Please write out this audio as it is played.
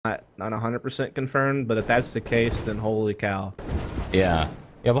not 100% confirmed, but if that's the case, then holy cow. Yeah.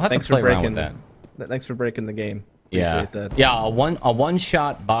 Yeah, we'll have to play around with that. Thanks for breaking the game. Yeah. That. Yeah, a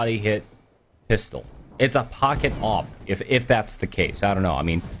one-shot body hit pistol. It's a pocket op, if that's the case. I don't know. I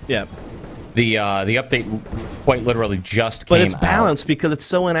mean, yeah. The update quite literally just came out. But it's balanced because it's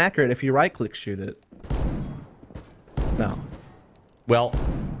so inaccurate if you right-click shoot it. No. Well,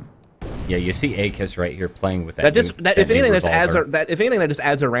 yeah, you see aKis right here playing with that. If anything, that just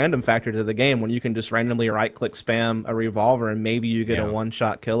adds a random factor to the game when you can just randomly right-click spam a revolver and maybe you get a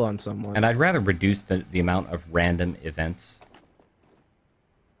one-shot kill on someone. And I'd rather reduce the amount of random events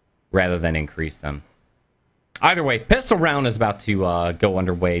rather than increase them. Either way, pistol round is about to go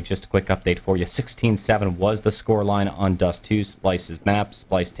underway. Just a quick update for you. 16-7 was the scoreline on Dust 2, Splyce's map.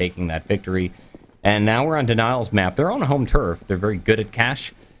 Splyce taking that victory. And now we're on Denial's map. They're on home turf. They're very good at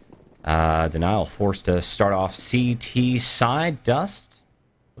cash. Denial forced to start off CT side. Dust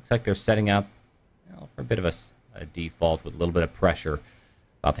looks like they're setting up for a bit of a default with a little bit of pressure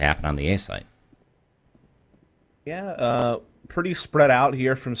about to happen on the A site. Yeah, pretty spread out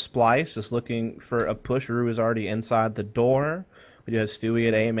here from Splyce, just looking for a push. rooRoooo is already inside the door. We do have Stewie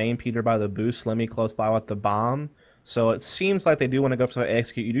at A main, Peter by the boost, Slemmy close by with the bomb. So it seems like they do want to go for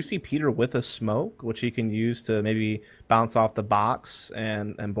execute. You do see Peter with a smoke, which he can use to maybe bounce off the box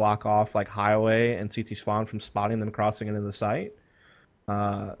and block off like Highway and CT Spawn from spotting them crossing into the site.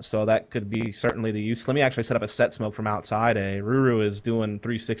 So that could be certainly the use. Slemmy actually set up a set smoke from outside A. rooRoooo is doing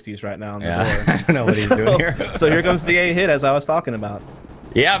 360s right now on the door. I don't know what he's doing here. So here comes the A hit, as I was talking about.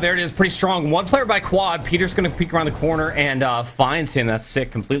 Yeah, there it is. Pretty strong. One player by quad. Peter's going to peek around the corner and finds him. That's sick.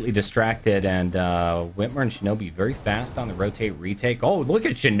 Completely distracted. And Witmer and Shinobi very fast on the rotate retake. Oh, look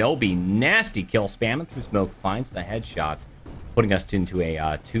at Shinobi. Nasty kill. Spamming through smoke. Finds the headshot. Putting us into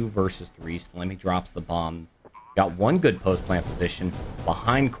a 2 versus 3. Slemmy drops the bomb. Got one good post-plant position.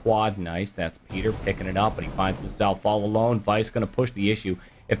 Behind quad. Nice. That's Peter picking it up. But he finds himself all alone. Vice going to push the issue.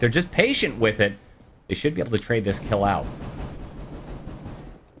 If they're just patient with it, they should be able to trade this kill out.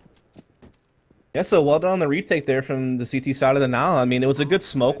 Yeah, so well done on the retake there from the CT side of the Nile. I mean, it was a good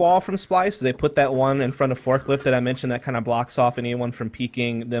smoke wall from Splyce. They put that one in front of Forklift that I mentioned that kind of blocks off anyone from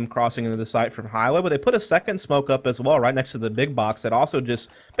peeking them crossing into the site from Highway. But they put a second smoke up as well right next to the big box that also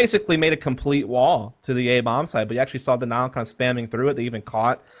just basically made a complete wall to the A bomb site. But you actually saw the Nile kind of spamming through it. They even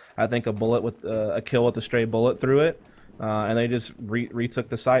caught, I think, a bullet with a kill with a stray bullet through it. And they just retook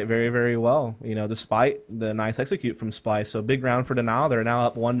the site very, very well, you know, despite the nice execute from Splyce. So big round for Denial. They're now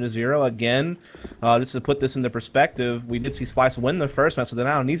up 1-0 again. Just to put this into perspective, we did see Splyce win the first match, so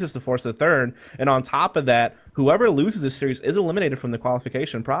Denial needs us to force the third. And on top of that, whoever loses this series is eliminated from the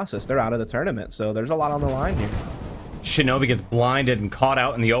qualification process. They're out of the tournament, so there's a lot on the line here. Shinobi gets blinded and caught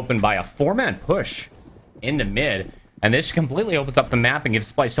out in the open by a 4-man push into mid. And this completely opens up the map and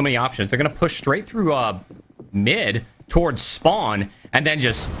gives Splyce so many options. They're going to push straight through mid towards spawn and then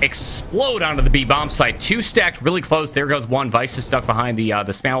just explode onto the B bomb site. 2 stacked really close. There goes one. Vice is stuck behind the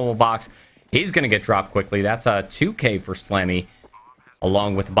spammable box. He's going to get dropped quickly. That's a 2K for Slemmy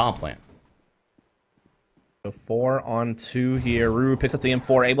along with the bomb plant. So 4-on-2 here. rooRoooo picks up the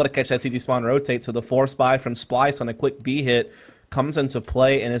M4, able to catch that CT spawn rotate. So the 4 spy from Splyce on a quick B hit comes into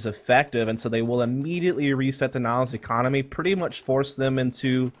play and is effective. And so they will immediately reset the Nile's economy, pretty much force them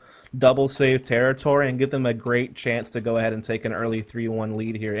into double save territory and give them a great chance to go ahead and take an early 3-1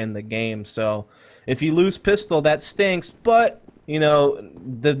 lead here in the game. So if you lose pistol, that stinks, but you know,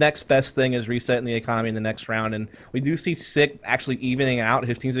 the next best thing is resetting the economy in the next round. And we do see Sick actually evening out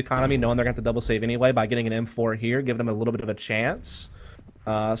his team's economy, knowing they're going to have to double save anyway by getting an M4 here, giving them a little bit of a chance.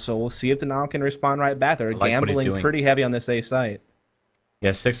 So we'll see if Denial can respond right back. They're gambling pretty heavy on this A site.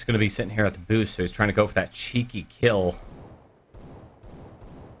 Yeah, Sick's going to be sitting here at the boost, so he's trying to go for that cheeky kill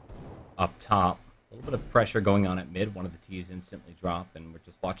up top. A little bit of pressure going on at mid. One of the T's instantly dropped, and we're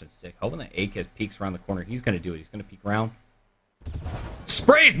just watching Sick. Hoping that aKis peeks around the corner. He's going to do it. He's going to peek around.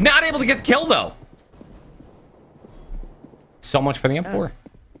 Spray's not able to get the kill, though. So much for the M4.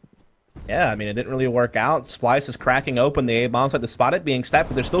 Yeah, I mean, it didn't really work out. Splyce is cracking open the A-bomb site to spot it being stacked,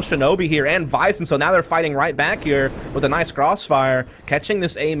 but there's still Shinobi here and Vice, and so now they're fighting right back here with a nice crossfire, catching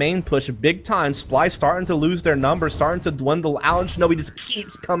this A main push big time. Splyce starting to lose their numbers, starting to dwindle out, and Shinobi just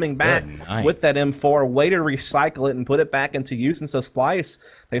keeps coming back with that M4. Way to recycle it and put it back into use, and so Splyce,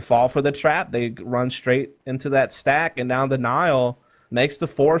 they fall for the trap. They run straight into that stack, and now Denial makes the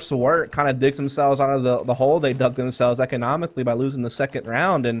force work, kind of digs themselves out of the hole they dug themselves economically by losing the second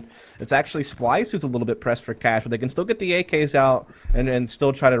round. And it's actually Splyce who's a little bit pressed for cash, but they can still get the aKis out and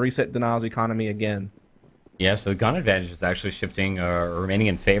still try to reset Denial's economy again. Yeah, so the gun advantage is actually shifting or remaining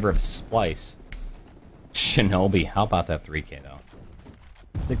in favor of Splyce. Shinobi, how about that 3K, though?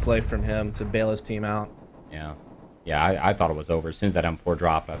 Big play from him to bail his team out. Yeah. Yeah, I thought it was over. As soon as that M4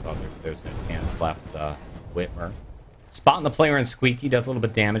 dropped, I thought there's no chance left. Witmer. Spotting the player in Squeaky, does a little bit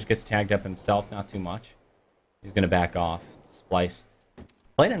of damage, gets tagged up himself, not too much. He's going to back off. Splyce.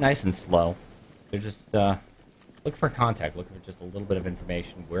 Playing it nice and slow. They're just looking for contact, looking for just a little bit of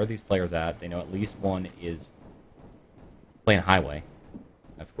information. Where are these players at? They know at least one is playing Highway.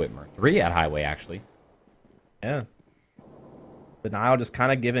 That's Witmer. 3 at Highway, actually. Yeah. Denial just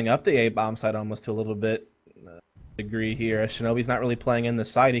kind of giving up the A-bomb side almost to a little bit degree here. Shinobi's not really playing in the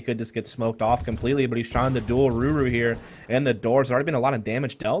side. He could just get smoked off completely, but he's trying to duel rooRoooo here. And the doors, already been a lot of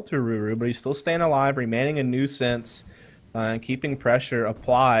damage dealt to rooRoooo, but he's still staying alive, remaining a nuisance, and keeping pressure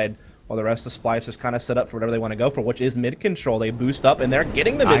applied while the rest of SPLYCE is kind of set up for whatever they want to go for, which is mid control. They boost up, and they're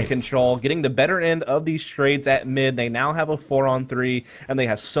getting the mid control, getting the better end of these trades at mid. They now have a 4-on-3, and they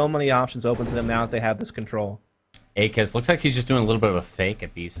have so many options open to them now that they have this control. aKis looks like he's just doing a little bit of a fake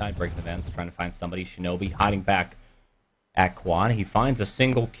at B side, breaking the vents, trying to find somebody. Shinobi hiding back at quad. He finds a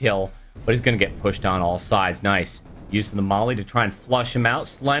single kill, but he's going to get pushed on all sides. Nice. Using the molly to try and flush him out.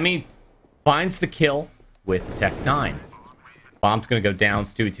 Slemmy finds the kill with Tech 9. Bomb's going to go down.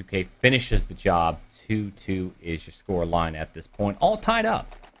 Stewie2k finishes the job. 2-2 is your score line at this point. All tied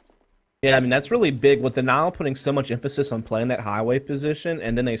up. Yeah, I mean, that's really big with the Nile putting so much emphasis on playing that highway position,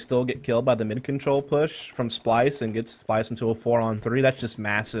 and then they still get killed by the mid-control push from SPLYCE and gets SPLYCE into a 4-on-3. That's just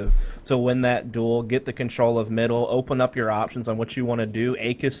massive. To win that duel, get the control of middle, open up your options on what you want to do.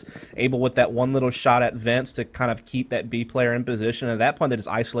 aKis able with that one little shot at Vince to kind of keep that B player in position. At that point, they just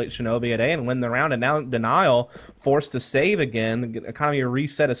isolate Shinobi at A and win the round. And now Denial forced to save again, kind of a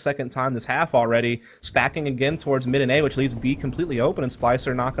reset a second time this half already, stacking again towards mid and A, which leaves B completely open, and SPLYCE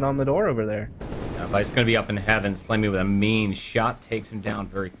are knocking on the door over there. Vice going to be up in heaven. Slemmy with a mean shot takes him down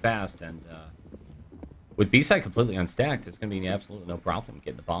very fast, and with B-side completely unstacked, it's going to be absolutely no problem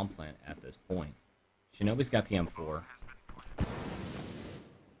getting the bomb plant at this point. Shinobi's got the M4.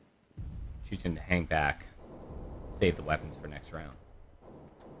 Shoots him to hang back. Save the weapons for next round.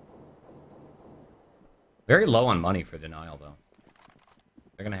 Very low on money for Denial, though.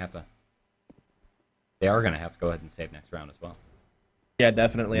 They're going to have to... They are going to have to go ahead and save next round as well. Yeah,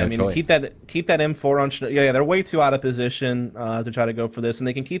 definitely. No I mean, choice. keep that M4 on. Yeah, they're way too out of position to try to go for this, and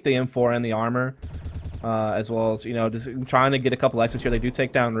they can keep the M4 and the armor, as well as just trying to get a couple exits here. They do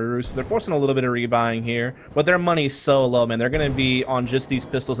take down rooRoooo, so they're forcing a little bit of rebuying here, but their money's so low, man. They're going to be on just these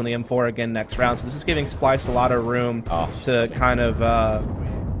pistols and the M4 again next round. So this is giving SPLYCE a lot of room to kind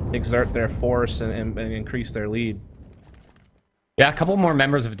of exert their force and increase their lead. Yeah, a couple more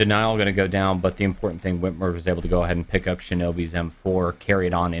members of Denial are going to go down, but the important thing, Witmer was able to go ahead and pick up Shinobi's M4, carry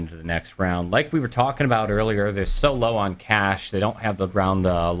it on into the next round. Like we were talking about earlier, they're so low on cash. They don't have the round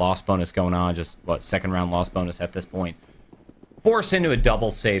loss bonus going on, just, second round loss bonus at this point. Force into a double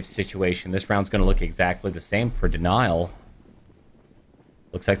save situation. This round's going to look exactly the same for Denial.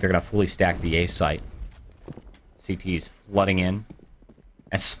 Looks like they're going to fully stack the A site. CT is flooding in,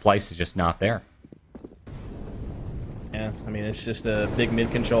 and SPLYCE is just not there. Yeah, I mean, it's just a big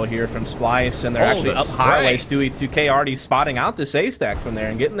mid-control here from SPLYCE, and they're actually up highway. Stewie2k already spotting out this A-stack from there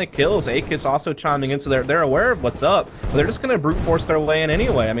and getting the kills. aKis also chiming in, so they're aware of what's up, but they're just going to brute force their way in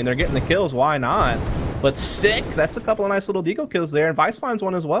anyway. I mean, they're getting the kills, why not? But sick, that's a couple of nice little deagle kills there, and Vice finds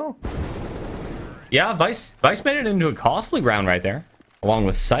one as well. Yeah, Vice made it into a costly round right there, along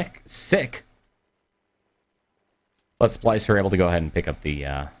with Sick. But SPLYCE are able to go ahead and pick up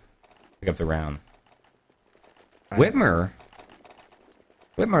the round. Witmer,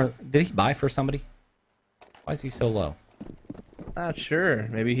 did he buy for somebody? Why is he so low? Not sure.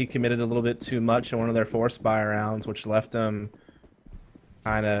 Maybe he committed a little bit too much in one of their forced buy rounds, which left him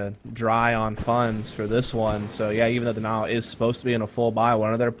kind of dry on funds for this one. So yeah, even though Denial is supposed to be in a full buy,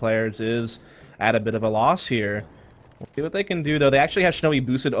 one of their players is at a bit of a loss here. We'll see what they can do, though. They actually have Shinobi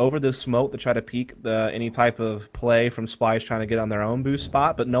boosted over this smoke to try to peek any type of play from SPLYCE trying to get on their own boost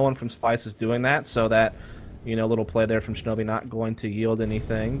spot, but no one from SPLYCE is doing that, so that little play there from Shinobi not going to yield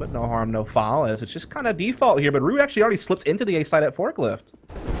anything, but no harm, no foul, as it's just kind of default here. But rooRoooo actually already slips into the A side at Forklift.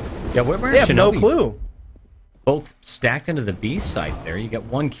 Yeah, Witmer they have no clue. Both stacked into the B site there. You get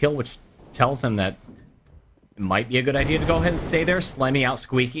one kill, which tells them that it might be a good idea to go ahead and stay there. Slemmy out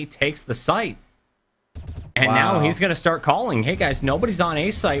Squeaky, takes the site. And now he's going to start calling, hey guys, nobody's on A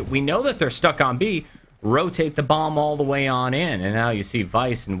site. We know that they're stuck on B. Rotate the bomb all the way on in. And now you see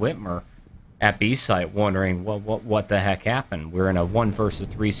Vice and Witmer at B site wondering what the heck happened. We're in a 1 versus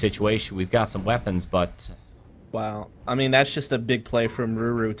 3 situation. We've got some weapons, but Wow. I mean, that's just a big play from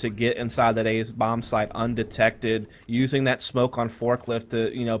rooRoooo to get inside that A's bomb site undetected, using that smoke on forklift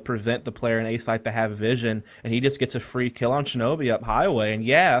to, prevent the player in A site to have vision, and he just gets a free kill on shinobi up highway. And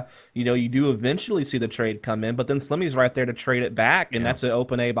yeah, you do eventually see the trade come in, but then Slemmy's right there to trade it back, and that's an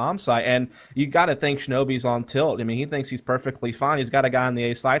open A bomb site. And you got to think shinobi's on tilt. I mean, he thinks he's perfectly fine. He's got a guy in the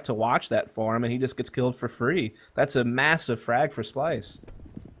A site to watch that for him, and he just gets killed for free. That's a massive frag for Splyce.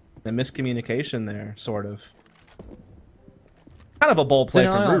 And miscommunication there, sort of. Kind of a bold play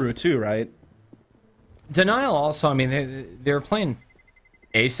from rooRoooo too, right? Denial also, I mean, they were playing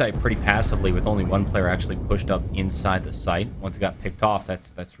A site pretty passively with only one player actually pushed up inside the site. Once it got picked off,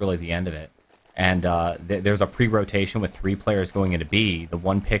 that's really the end of it. And there's a pre-rotation with 3 players going into B. The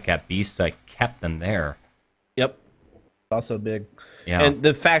one pick at B site kept them there. Yep. Also big. Yeah. And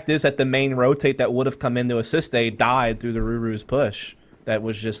the fact is that the main rotate that would have come in to assist A died through the rooRoooo's push. That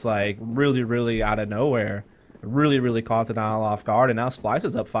was just like really, really out of nowhere. Really caught Denial off guard, and now Splyce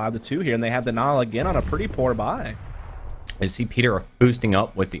is up 5-2 here, and they have Denial again on a pretty poor buy. I see Peter boosting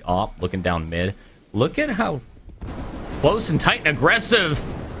up with the op, looking down mid. Look at how close and tight and aggressive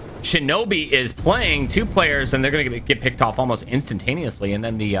shinobi is playing. 2 players, and they're going to get picked off almost instantaneously, and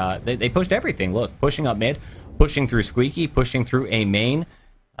then they pushed everything. Look, pushing up mid, pushing through Squeaky, pushing through A main.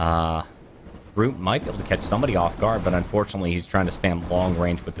 Root might be able to catch somebody off guard, but unfortunately he's trying to spam long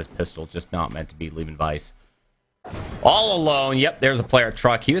range with this pistol. Just not meant to be, leaving Vice all alone. Yep, there's a player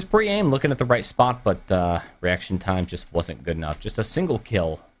truck. He was pre-aimed, looking at the right spot, but reaction time just wasn't good enough. Just a single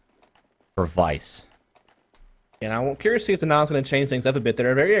kill for Vice. And I'm curious to see if Denial's going to change things up a bit.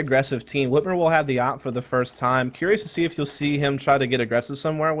 They're a very aggressive team. Witmer will have the op for the first time. Curious to see if you'll see him try to get aggressive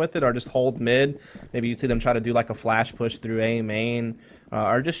somewhere with it, or just hold mid. Maybe you see them try to do like a flash push through A main,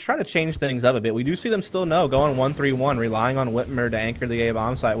 or just try to change things up a bit. We do see them still going 1-3-1, relying on Witmer to anchor the A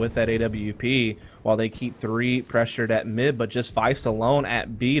bomb site with that AWP, while they keep 3 pressured at mid, but just Vice alone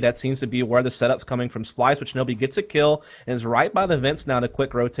at B. That seems to be where the setup's coming from Splyce, which nobody gets a kill, and is right by the vents now to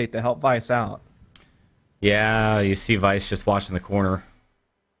quick rotate to help Vice out. Yeah, you see Vice just watching the corner.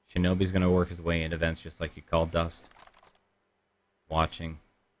 Shinobi's going to work his way into vents just like you called, Dust. Watching.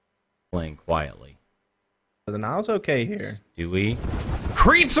 Playing quietly. The Nile's okay here. Stewie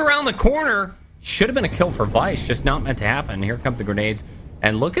creeps around the corner. Should have been a kill for Vice, just not meant to happen. Here come the grenades.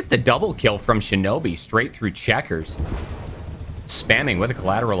 And look at the double kill from Shinobi straight through checkers. Spamming with a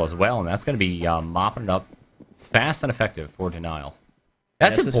collateral as well, and that's going to be mopping it up fast and effective for Denial.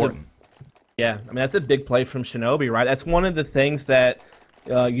 That's important. Yeah, I mean, that's a big play from Shinobi, right? That's one of the things that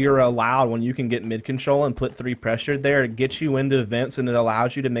you're allowed when you can get mid control and put 3 pressured there. It gets you into vents, and it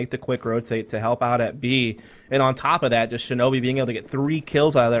allows you to make the quick rotate to help out at B. And on top of that, just Shinobi being able to get 3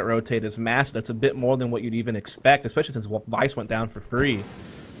 kills out of that rotate is massive. That's a bit more than what you'd even expect, especially since Vice went down for free.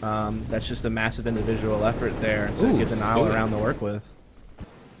 That's just a massive individual effort there to get Denial around to work with.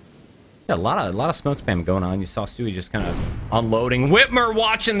 Yeah, a lot of smoke spam going on. You saw Stewie just kind of unloading. Witmer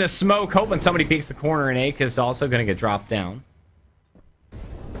watching the smoke, hoping somebody peeks the corner, and aKis is also going to get dropped down.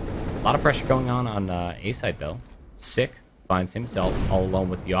 A lot of pressure going on A side, though. Sick finds himself all alone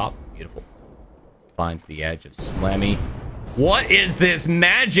with the op. Beautiful. Finds the edge of Slemmy. What is this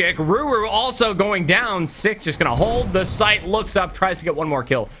magic? rooRoooo also going down. Sick just going to hold the site, looks up, tries to get one more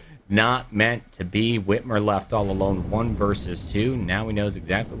kill. Not meant to be. Witmer left all alone, 1 versus 2. Now he knows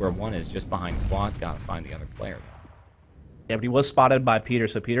exactly where 1 is, just behind Quad. Got to find the other player. Yeah, but he was spotted by Peter,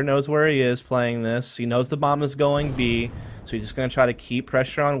 so Peter knows where he is playing this. He knows the bomb is going B, so he's just going to try to keep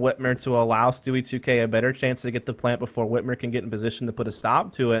pressure on Witmer to allow Stewie2k a better chance to get the plant before Witmer can get in position to put a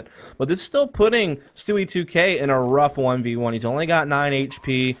stop to it. But this is still putting Stewie2k in a rough 1v1. He's only got 9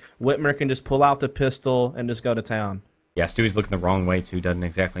 HP. Witmer can just pull out the pistol and just go to town. Yeah, Stewie's looking the wrong way, too. Doesn't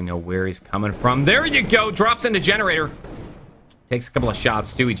exactly know where he's coming from. There you go. Drops into generator. Takes a couple of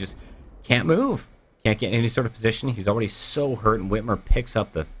shots. Stewie just can't move. Can't get in any sort of position. He's already so hurt, and Witmer picks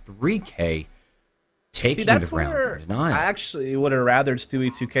up the 3K, taking the round for Denial. I actually would have rathered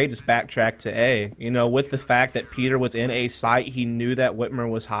Stewie2k just backtrack to A. You know, with the fact that Peter was in A site, he knew that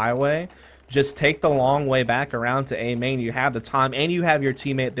Witmer was highway. Just take the long way back around to A main. You have the time, and you have your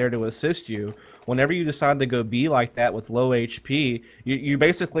teammate there to assist you. Whenever you decide to go B like that with low HP, you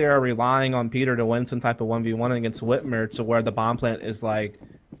basically are relying on Peter to win some type of 1v1 against Witmer, to where the bomb plant is like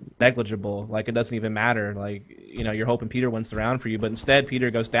negligible. Like, it doesn't even matter. Like, you know, you're hoping Peter wins the round for you, but instead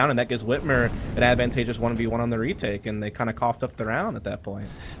Peter goes down, and that gives Witmer an advantageous 1v1 on the retake, and they kind of coughed up the round at that point.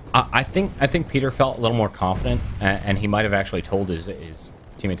 I think Peter felt a little more confident, and he might have actually told his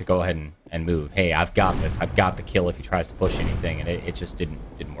teammate to go ahead and move. Hey, I've got this. I've got the kill if he tries to push anything, and it just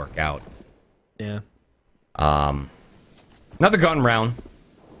didn't work out. Yeah. Another gun round.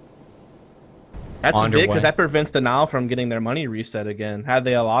 That's underway. big because that prevents Denial from getting their money reset again. Had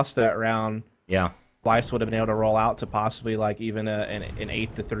they lost that round, Yeah. SPLYCE would have been able to roll out to possibly like even an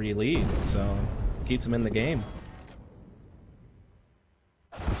 8-3 lead. So keeps them in the game.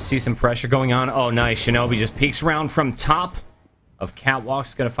 See some pressure going on. Oh, nice. Shinobi just peeks around from top of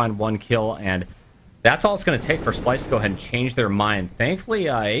Catwalk's going to find 1 kill, and that's all it's going to take for SPLYCE to go ahead and change their mind. Thankfully,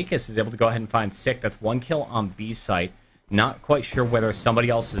 aKis is able to go ahead and find Sick. That's 1 kill on B site. Not quite sure whether somebody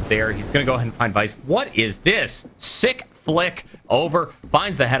else is there. He's going to go ahead and find Vice. What is this? Sick flick over,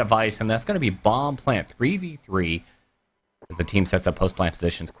 finds the head of Vice, and that's going to be bomb plant 3v3 as the team sets up post-plant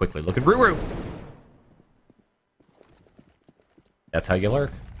positions quickly. Look at rooRoooo. That's how you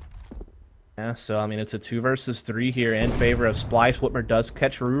lurk. Yeah, so I mean it's a 2 versus 3 here in favor of SPLYCE. witmer does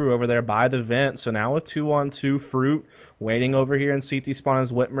catch rooRoooo over there by the vent, so now a 2-on-2 Fruit waiting over here in CT spawn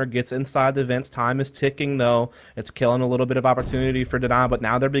as witmer gets inside the vents. Time is ticking though. It's killing a little bit of opportunity for Denial, but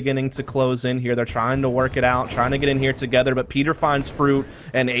now they're beginning to close in here. They're trying to work it out, trying to get in here together, but Peter finds Fruit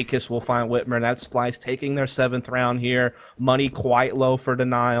and aKis will find witmer, and that's SPLYCE taking their 7th round here. Money quite low for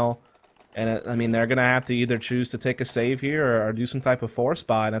Denial. And, I mean, they're going to have to either choose to take a save here or do some type of force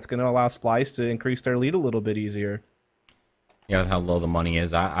buy, and that's going to allow SPLYCE to increase their lead a little bit easier. Yeah, with how low the money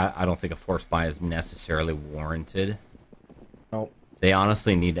is, I don't think a force buy is necessarily warranted. Nope. They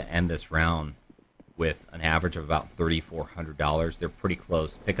honestly need to end this round with an average of about $3,400. They're pretty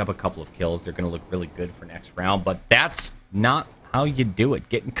close. Pick up a couple of kills. They're going to look really good for next round, but that's not how you do it.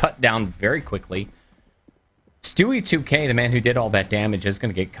 Getting cut down very quickly. Stewie2k, the man who did all that damage, is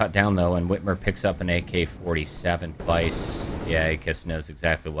going to get cut down, though, and witmer picks up an AK-47. Vice, yeah, aKis knows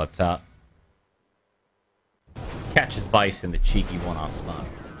exactly what's up. Catches Vice in the cheeky one-off spot.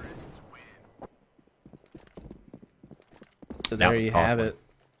 So there you have it.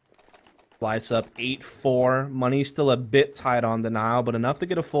 SPLYCE up 8-4. Money's still a bit tight on Denial, but enough to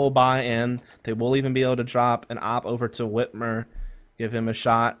get a full buy in. They will even be able to drop an op over to witmer. Give him a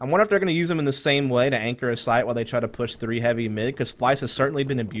shot. I wonder if they're going to use him in the same way to anchor a site while they try to push 3 heavy mid, because SPLYCE has certainly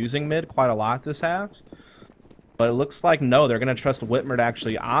been abusing mid quite a lot this half. But it looks like, no, they're going to trust witmer to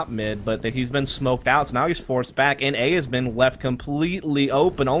actually op mid, but he's been smoked out, so now he's forced back, and A has been left completely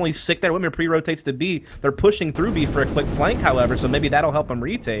open. Only Sick there. witmer pre-rotates to B. They're pushing through B for a quick flank, however, so maybe that'll help him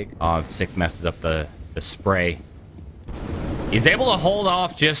retake. Oh, Sick messes up the spray. He's able to hold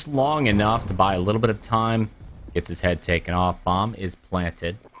off just long enough to buy a little bit of time. Gets his head taken off. Bomb is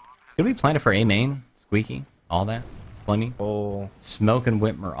planted. It's going to be planted for A main. Squeaky. All that. Slemmy. Oh. Smoking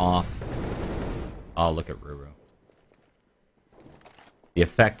witmer off. Oh, look at rooRoooo. The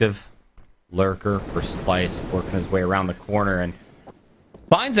effective lurker for SPLYCE working his way around the corner and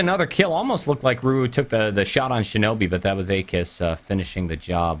finds another kill. Almost looked like rooRoooo took the shot on Shinobi, but that was aKis finishing the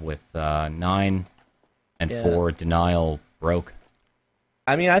job with 9 and 4. Denial broke.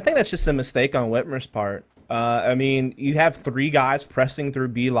 I mean, I think that's just a mistake on witmer's part. I mean, you have 3 guys pressing through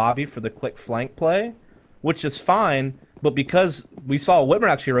B lobby for the quick flank play, which is fine, but because we saw witmer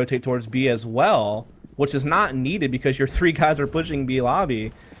actually rotate towards B as well, which is not needed because your 3 guys are pushing B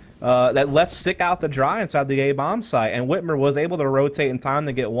lobby, that left Sick out the dry inside the A bomb site, and witmer was able to rotate in time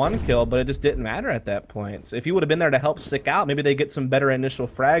to get 1 kill, but it just didn't matter at that point. So if he would have been there to help Sick out, maybe they get some better initial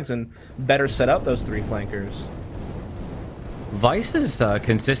frags and better set up those 3 flankers. Vice is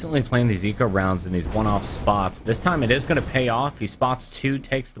consistently playing these eco rounds in these one-off spots. This time it is going to pay off. He spots 2,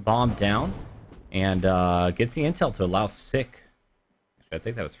 takes the bomb down, and gets the intel to allow Sick, I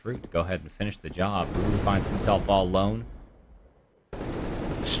think that was Fruit, to go ahead and finish the job. rooRoooo finds himself all alone.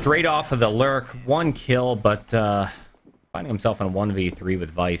 Straight off of the lurk, 1 kill, but finding himself in a 1v3 with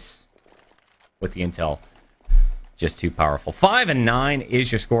Vice with the intel. Just too powerful. 5-9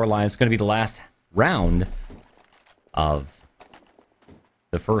 is your scoreline. It's going to be the last round of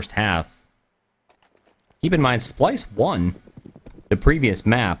the first half. Keep in mind, SPLYCE won the previous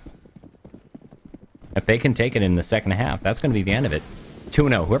map. If they can take it in the second half, that's going to be the end of it.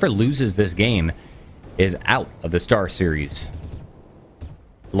 2-0. Whoever loses this game is out of the StarSeries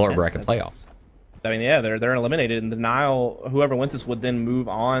lower bracket playoffs. I mean, yeah, they're eliminated. In Denial, whoever wins this would then move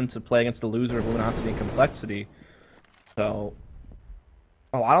on to play against the loser of Luminosity and Complexity. So,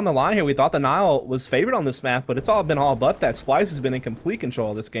 a lot on the line here. We thought Denial was favored on this map, but it's all been all but that. SPLYCE has been in complete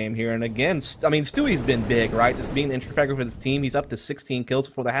control of this game here. And again, I mean, Stewie's been big, right? Just being the entry factor for this team. He's up to 16 kills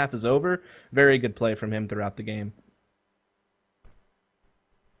before the half is over. Very good play from him throughout the game.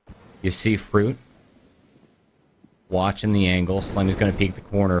 You see Fruit watching the angle. Slemmy's going to peek the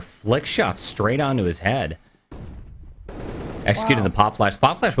corner. Flick shot straight onto his head. Executed the pop flash.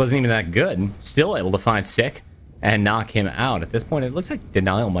 Pop flash wasn't even that good. Still able to find Sick and knock him out. At this point, it looks like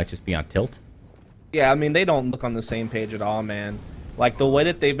Denial might just be on tilt. Yeah, I mean, they don't look on the same page at all, man. Like, the way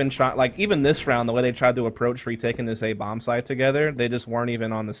that they've been trying, like, even this round, the way they tried to approach retaking this A bomb site together, they just weren't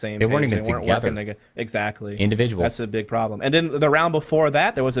even on the same page. They weren't even together. Working exactly. Individuals. That's a big problem. And then the round before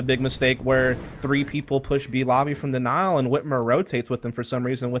that, there was a big mistake where 3 people push B lobby from denial, and Witmer rotates with them for some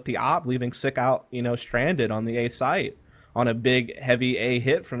reason with the op, leaving Sick out, you know, stranded on the A site on a big, heavy A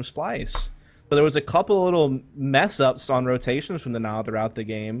hit from SPLYCE. But there was a couple little mess-ups on rotations from denial throughout the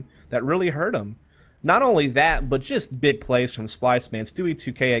game that really hurt him. Not only that, but just big plays from SPLYCE, man.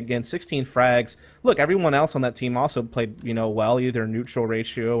 Stewie2k again, 16 frags. Look, everyone else on that team also played, you know, well, either neutral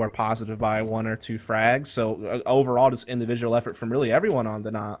ratio or positive by 1 or 2 frags. So overall, just individual effort from really everyone on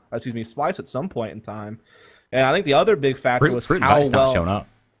SPLYCE at some point in time. And I think the other big factor was Fruit how well not shown up.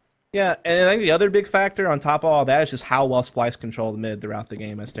 Yeah, and I think the other big factor on top of all that is just how well SPLYCE controlled mid throughout the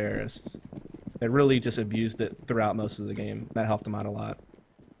game as terrorists. They really just abused it throughout most of the game. That helped them out a lot.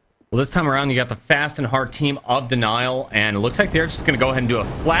 Well, this time around, you got the fast and hard team of Denial, and it looks like they're just going to go ahead and do a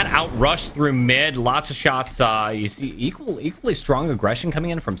flat-out rush through mid. Lots of shots. You see equally strong aggression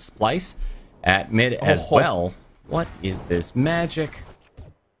coming in from SPLYCE at mid as well. What is this magic?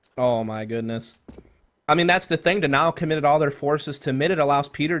 Oh, my goodness. I mean, that's the thing. Denial committed all their forces to mid. It allows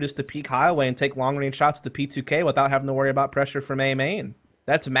Peter just to peek highway and take long-range shots to P2K without having to worry about pressure from A main.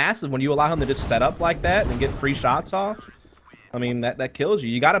 That's massive when you allow him to just set up like that and get free shots off. I mean, that kills you.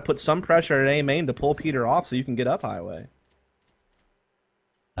 You got to put some pressure at A main to pull Peter off so you can get up highway.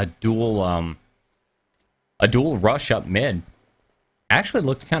 A dual rush up mid. Actually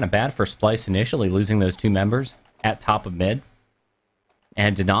looked kind of bad for SPLYCE initially, losing those 2 members at top of mid.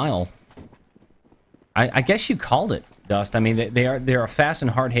 And Denial, I guess you called it, Dust. I mean, they're a fast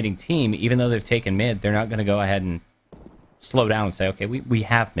and hard-hitting team. Even though they've taken mid, they're not going to go ahead and slow down and say, okay, we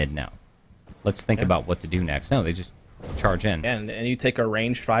have mid now. Let's think about what to do next. No, they just charge in. And you take a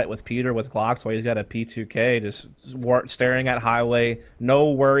range fight with Peter with Glocks while he's got a P2K just staring at highway,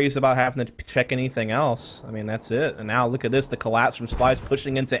 no worries about having to check anything else. I mean, that's it. And now look at this, the collapse from SPLYCE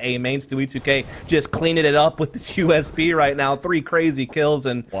pushing into A main. Stewie2k just cleaning it up with this USP right now. 3 crazy kills,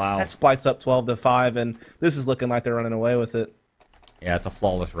 and wow, that SPLYCE up 12-5, and this is looking like they're running away with it. Yeah, it's a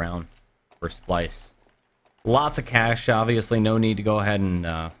flawless round for SPLYCE. Lots of cash, obviously. No need to go ahead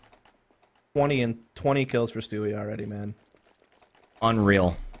and 20 kills for Stewie already, man.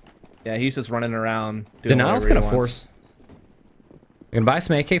 Unreal. Yeah, he's just running around. Denial's going to force. They're going to buy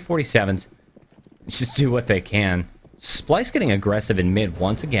some AK-47s. Just do what they can. SPLYCE getting aggressive in mid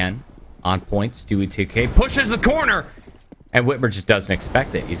once again. On point, Stewie2k pushes the corner! And Witmer just doesn't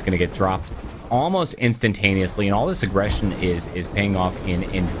expect it. He's going to get dropped almost instantaneously. And all this aggression is paying off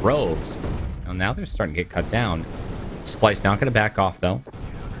in droves. Now they're starting to get cut down. SPLYCE not going to back off, though.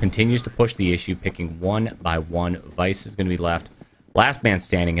 Continues to push the issue, picking 1 by 1. Vice is going to be left. Last man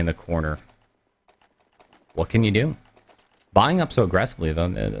standing in the corner. What can you do? Buying up so aggressively, though,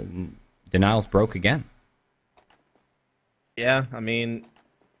 Denial's broke again. Yeah, I mean,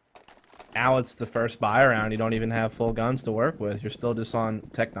 now it's the first buy around. You don't even have full guns to work with. You're still just on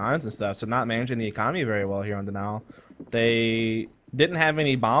Tech 9s and stuff, so not managing the economy very well here on Denial. They didn't have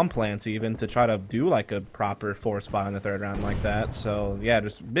any bomb plants even to try to do like a proper force buy in the 3rd round like that. So yeah,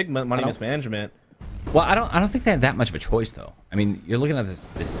 just big money mismanagement. Well, I don't think they had that much of a choice though. I mean, you're looking at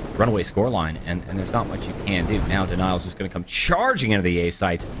this runaway scoreline, and there's not much you can do. Now Denial's just going to come charging into the A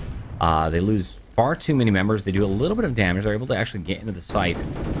site. They lose far too many members. They do a little bit of damage. They're able to actually get into the site,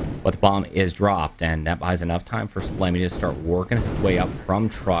 but the bomb is dropped, and that buys enough time for Slemmy to start working his way up from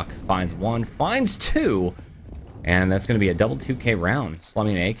truck. Finds 1, finds 2. And that's going to be a double 2K round.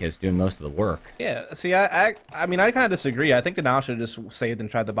 Slemmy and aKis doing most of the work. Yeah, see, I mean, I kind of disagree. I think Denial should have just saved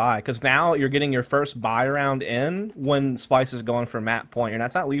and tried to buy. Because now you're getting your first buy round in when SPLYCE is going for map point. And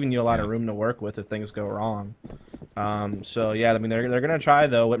that's not leaving you a lot of room to work with if things go wrong. So, yeah, I mean, they're going to try,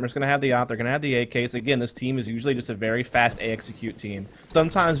 though. Witmer's going to have the op. They're going to have the aKis. Again, this team is usually just a very fast A-execute team.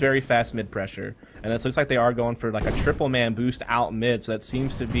 Sometimes very fast mid-pressure. And it looks like they are going for like a triple man boost out mid. So that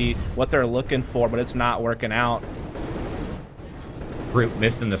seems to be what they're looking for, but it's not working out. Fruit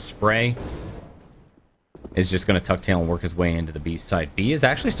missing the spray. Is just going to tuck tail and work his way into the B side. B is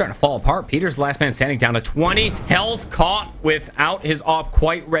actually starting to fall apart. Peter's the last man standing, down to 20. Health caught without his op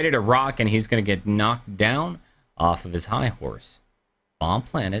quite ready to rock, and he's going to get knocked down off of his high horse. Bomb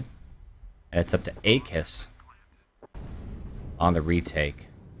planted. And it's up to aKis on the retake.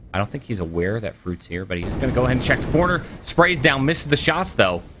 I don't think he's aware that Fruit's here, but he's going to go ahead and check the corner. Sprays down, misses the shots,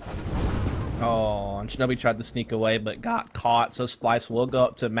 though. Oh, and shinobi tried to sneak away, but got caught, so SPLYCE will go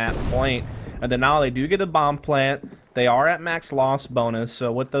up to map point. And then now they do get a bomb plant. They are at max loss bonus,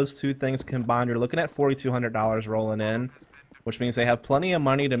 so with those two things combined, you're looking at $4,200 rolling in. which means they have plenty of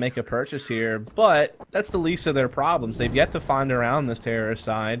money to make a purchase here, but that's the least of their problems. They've yet to find around this terrorist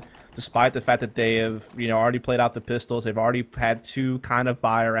side, despite the fact that they have, already played out the pistols. They've already had 2 kind of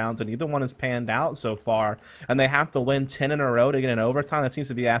buy rounds, and either one has panned out so far, and they have to win 10 in a row to get an overtime. That seems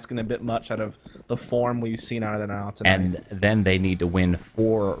to be asking a bit much out of the form we've seen out of them now tonight. And then they need to win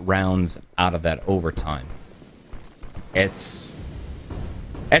 4 rounds out of that overtime. It's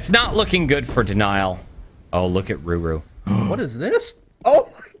not looking good for Denial. Oh, look at rooRoooo. What is this? Oh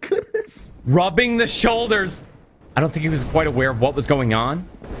my goodness. Rubbing the shoulders. I don't think he was quite aware of what was going on.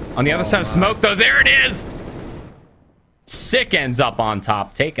 On the other side of smoke, though, there it is. Sick ends up on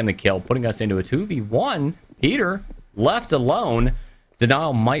top, taking the kill, putting us into a 2v1. Peter left alone.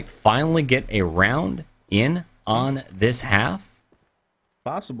 Denial might finally get a round in on this half.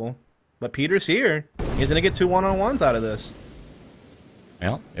 Possible. But Peter's here. He's going to get 2 one-on-ones out of this.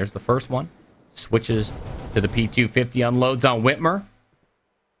 Well, there's the first one. Switches to the P250, unloads on Witmer.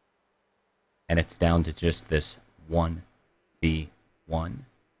 And it's down to just this 1v1.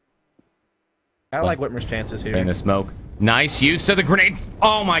 I like Whitmer's chances here. In the smoke. Nice use of the grenade.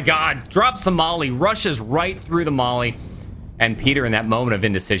 Oh my god. Drops the molly. Rushes right through the molly. And Peter, in that moment of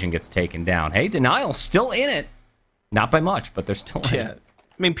indecision, gets taken down. Hey, Denial still in it. Not by much, but they're still in it.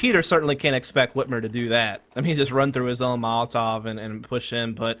 I mean, Peter certainly can't expect Whitmer to do that. I mean, just run through his own Molotov and push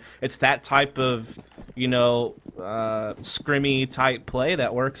in, but it's that type of, scrimmy type play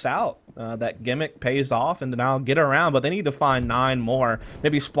that works out. That gimmick pays off, and Denial get around, but they need to find 9 more.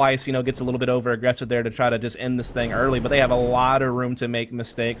 Maybe Splyce, gets a little bit over-aggressive there to try to just end this thing early, but they have a lot of room to make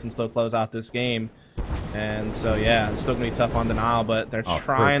mistakes and still close out this game. And so, yeah, it's still going to be tough on Denial, but they're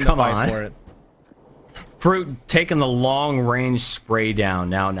trying to fight for it. Fruit taking the long-range spray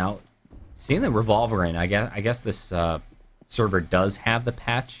down. Now, seeing the revolver in, I guess this server does have the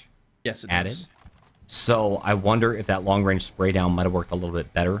patch added. Does. So I wonder if that long-range spray down might have worked a little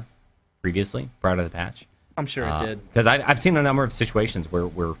bit better previously, prior to the patch. I'm sure it did. Because I've seen a number of situations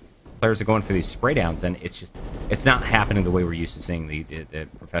where players are going for these spray downs, and it's not happening the way we're used to seeing the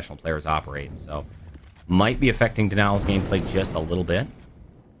professional players operate. So might be affecting Denial's gameplay just a little bit.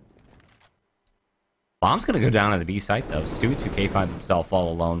 Bomb's going to go down on the B site, though. Stewie2k finds himself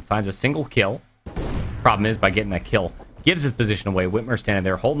all alone. Finds a single kill. Problem is, by getting that kill, gives his position away. Whitmer standing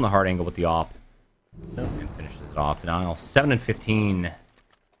there, holding the hard angle with the op. And finishes it off. Denial, 7 and 15.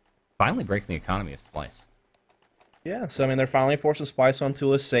 Finally breaking the economy of SPLYCE. Yeah, so, I mean, they're finally forcing SPLYCE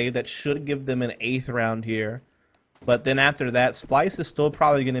onto a save that should give them an 8th round here. But then after that, SPLYCE is still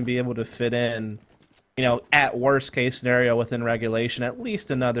probably going to be able to fit in, at worst case scenario within regulation, at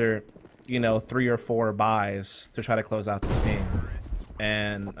least another... 3 or 4 buys to try to close out this game.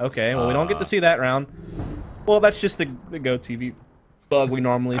 And, okay, well, we don't get to see that round. Well, that's just the GoTV bug we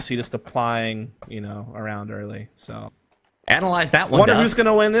normally see, just applying, around early. So, analyze that one. Wonder who's going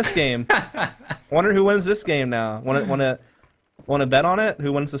to win this game. Wonder who wins this game now. Want to bet on it?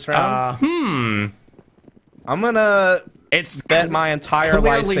 Who wins this round? I'm going to bet my entire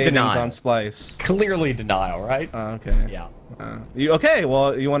life savings on SPLYCE. Clearly Denial, right? Okay. Yeah. Okay,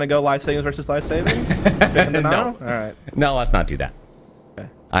 well, you want to go life savings versus life savings? No. All right. No, let's not do that. Okay.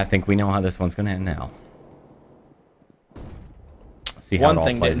 I think we know how this one's going to end now. See how One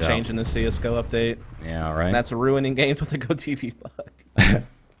thing didn't change in the CSGO update. Yeah, right. And that's ruining games with a GoTV bug.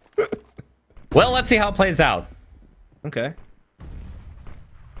 Well, let's see how it plays out. Okay.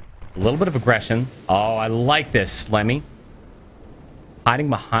 A little bit of aggression. Oh, I like this, Slemmy. Hiding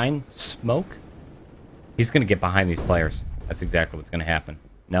behind smoke. He's going to get behind these players. That's exactly what's going to happen.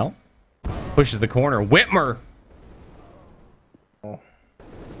 No? Pushes the corner. Witmer! Oh.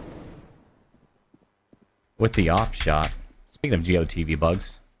 With the op shot. Speaking of GOTV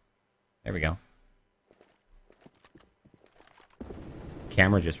bugs. There we go.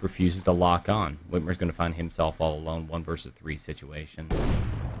 Camera just refuses to lock on. Whitmer's going to find himself all alone. 1 versus 3 situation.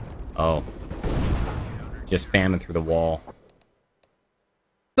 Oh. Just spamming through the wall.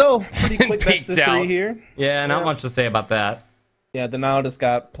 So, pretty quick best of 3 here. Yeah, not much to say about that. Yeah, Denial just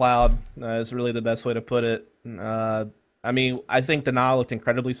got plowed, is really the best way to put it. I mean, I think Denial looked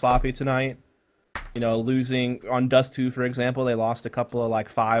incredibly sloppy tonight. Losing on Dust 2, for example, they lost a couple of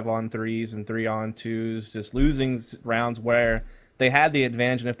 5-on-3s and 3-on-2s, just losing rounds where they had the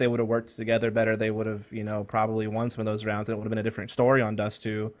advantage, and if they would have worked together better, they would have, probably won some of those rounds. It would have been a different story on Dust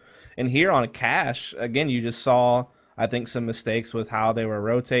 2. And here on Cash, again, you just saw... I think some mistakes with how they were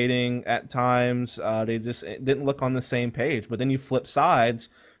rotating at times. They just didn't look on the same page. But then you flip sides,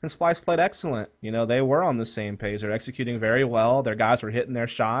 and SPLYCE played excellent. They were on the same page. They're executing very well. Their guys were hitting their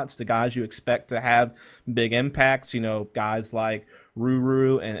shots. The guys you expect to have big impacts, guys like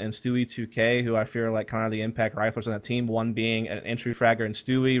rooRoooo and Stewie2k, who I feel like kind of the impact riflers on that team. One being an entry fragger and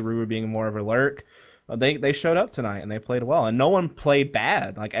Stewie, rooRoooo being more of a lurk. They showed up tonight and they played well, and no one played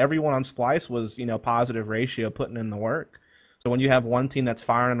bad. Like everyone on Splyce was, you know, positive ratio, putting in the work. So when you have one team that's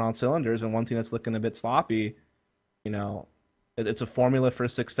firing on cylinders and one team that's looking a bit sloppy, you know, it's a formula for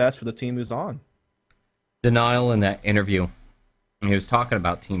success for the team who's on. Denial in that interview, he was talking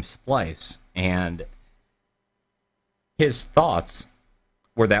about Team Splyce, and his thoughts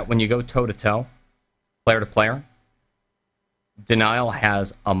were that when you go toe-to-toe, player-to-player, Denial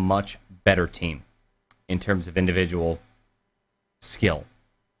has a much better team in terms of individual skill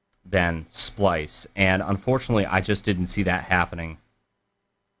than Splyce. And unfortunately, I just didn't see that happening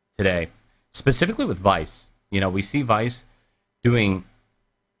today. Specifically with Vice. You know, we see Vice doing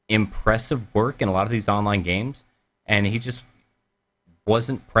impressive work in a lot of these online games, and he just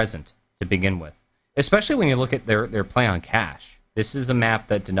wasn't present to begin with. Especially when you look at their play on Cache. This is a map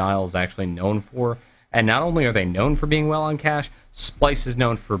that Denial is actually known for. And not only are they known for being well on Cache, Splyce is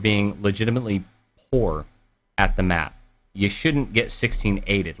known for being legitimately poor at the map. You shouldn't get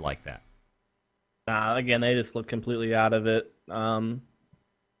 16-8'd like that. Again, they just look completely out of it. Yeah,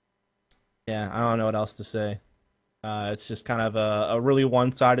 I don't know what else to say. It's just kind of a really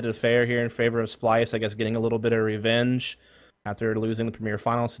one-sided affair here in favor of Splyce, I guess, getting a little bit of revenge after losing the Premier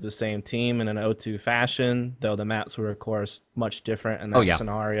Finals to the same team in an 0-2 fashion, though the maps were, of course, much different in that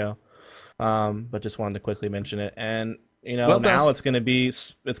scenario. But just wanted to quickly mention it. And you know, now it's going to be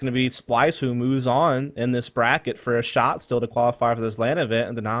Splyce who moves on in this bracket for a shot still to qualify for this LAN event,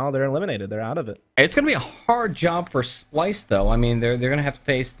 and Denial, they're eliminated. They're out of it. It's going to be a hard job for Splyce, though. I mean, they're going to have to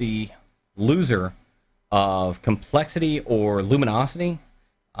face the loser of Complexity or Luminosity.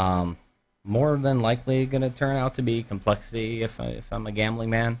 More than likely going to turn out to be Complexity if I'm a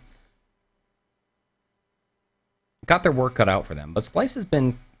gambling man. Got their work cut out for them, but Splyce has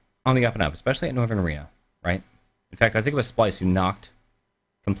been on the up and up, especially at Northern Arena, right? In fact, I think it was Splyce who knocked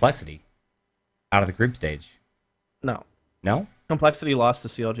Complexity out of the group stage. No. No? Complexity lost to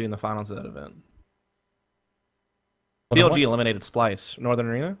CLG in the finals of that event. Well, CLG eliminated Splyce. Northern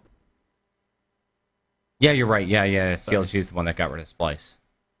Arena? Yeah, you're right. Yeah. CLG is the one that got rid of Splyce.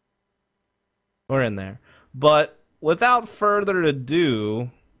 We're in there. But without further ado,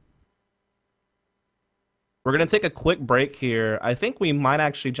 we're going to take a quick break here. I think we might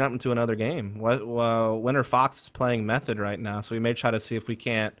actually jump into another game. Winter Fox is playing Method right now, so we may try to see if we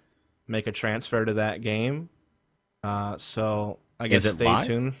can't make a transfer to that game. So I guess stay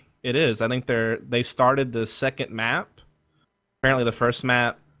tuned. It is. I think they started the second map. Apparently the first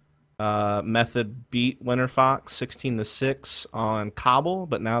map, Method beat Winter Fox 16-6 on Cobble,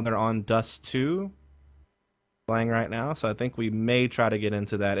 but now they're on Dust 2 playing right now, so I think we may try to get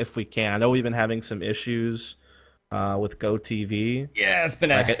into that if we can. I know we've been having some issues with GoTV. Yeah, it's been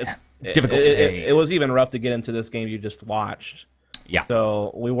difficult. It was even rough to get into this game you just watched. Yeah.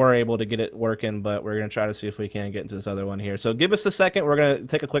 So we were able to get it working, but we're going to try to see if we can get into this other one here. So give us a second. We're going to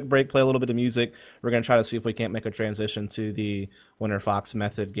take a quick break, play a little bit of music. We're going to try to see if we can't make a transition to the Winter Fox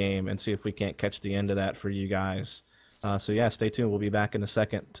Method game and see if we can't catch the end of that for you guys. So yeah, stay tuned. We'll be back in a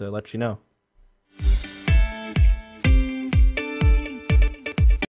second to let you know.